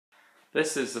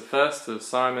This is the first of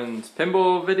Simon's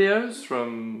pinball videos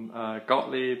from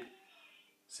Gottlieb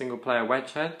single player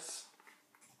Wedgeheads.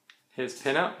 Here's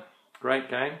Pin Up, great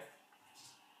game.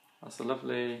 That's a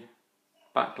lovely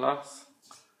back glass.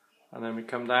 And then we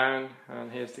come down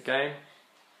and here's the game.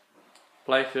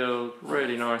 Playfield,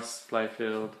 really nice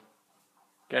playfield.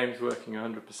 Game's working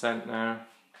 100% now.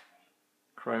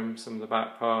 Chromed some of the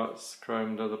back parts,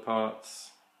 chromed other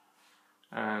parts,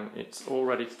 and it's all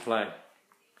ready to play.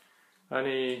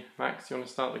 Only, Max, you want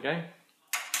to start the game?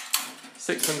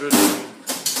 600 and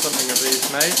something of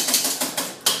these made.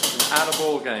 An add a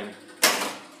ball game.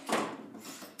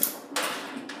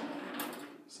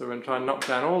 So we're going to try and knock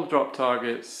down all the drop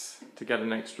targets to get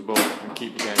an extra ball and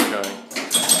keep the game going.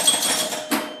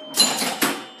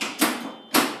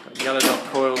 Got yellow dot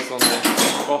coils on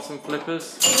the bottom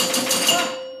flippers.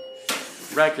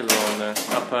 Regular on the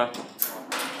upper.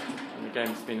 And the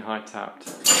game's been high tapped.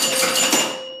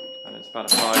 And it's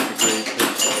about a 5 degree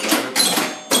pitch at the moment.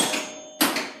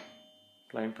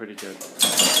 Playing pretty good.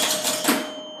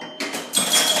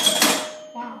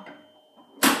 Wow.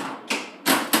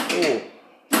 Oh.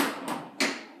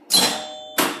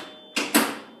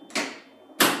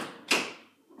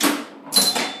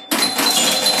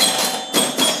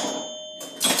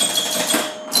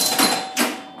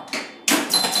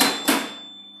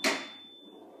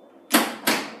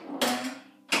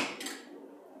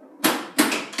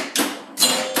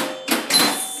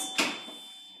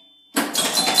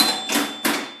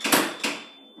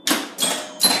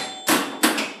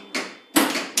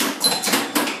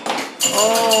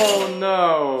 Oh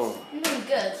no! Really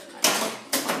good.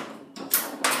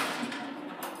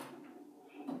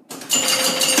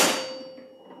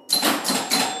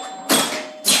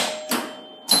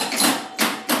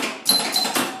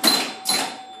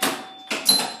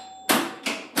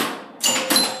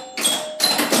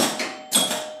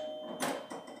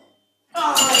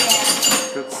 Oh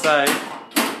yeah. Good save.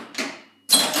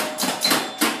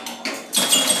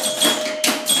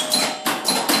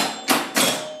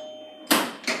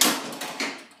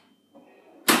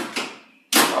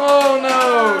 Oh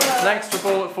no! It's an extra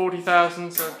ball at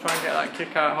 40,000, so try and get that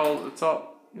kick out hole at the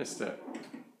top. Missed it.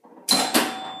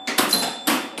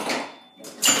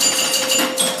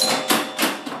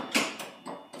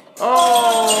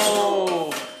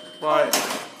 Oh! Right.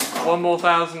 One more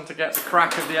thousand to get the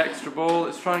crack of the extra ball.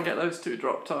 Let's try and get those two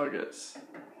drop targets.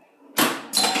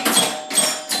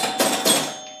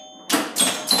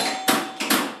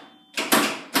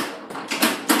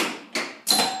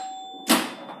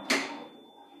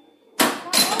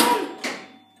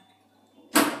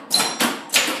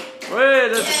 Wait,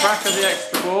 there's the crack of the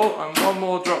extra ball and one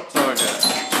more drop target.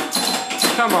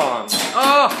 Come on.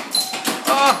 Oh!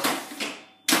 Oh!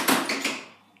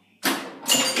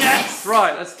 Yes!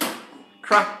 Right, let's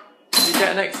crack. You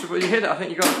get an extra ball. You hit it, I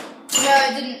think you got it. No,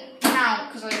 I didn't count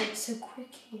because I did it so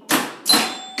quickly.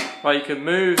 Right, you can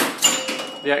move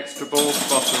the extra ball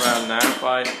spot around now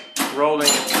by rolling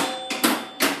it.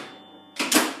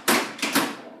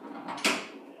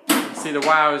 See the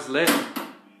wow is lit.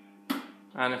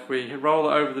 And if we roll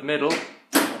it over the middle,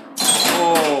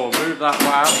 oh, move that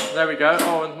wow. There we go.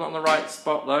 Oh, it's not in the right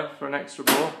spot though for an extra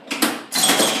ball.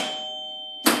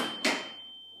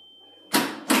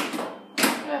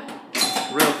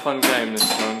 Real fun game this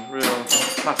one. Real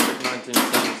classic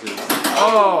 1970s.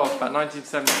 Oh, about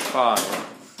 1975.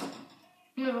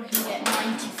 Maybe I can get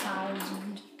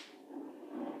 90,000.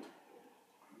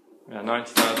 Yeah,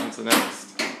 90,000's the next.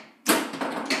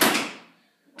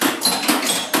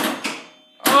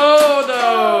 Oh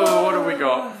no! What have we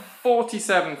got?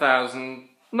 47,000.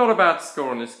 Not a bad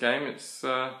score in this game. It's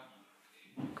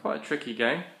quite a tricky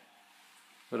game,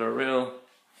 but a real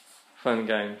fun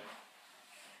game.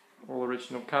 All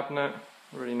original cabinet,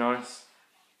 really nice.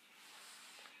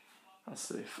 That's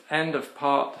the end of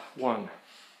part 1.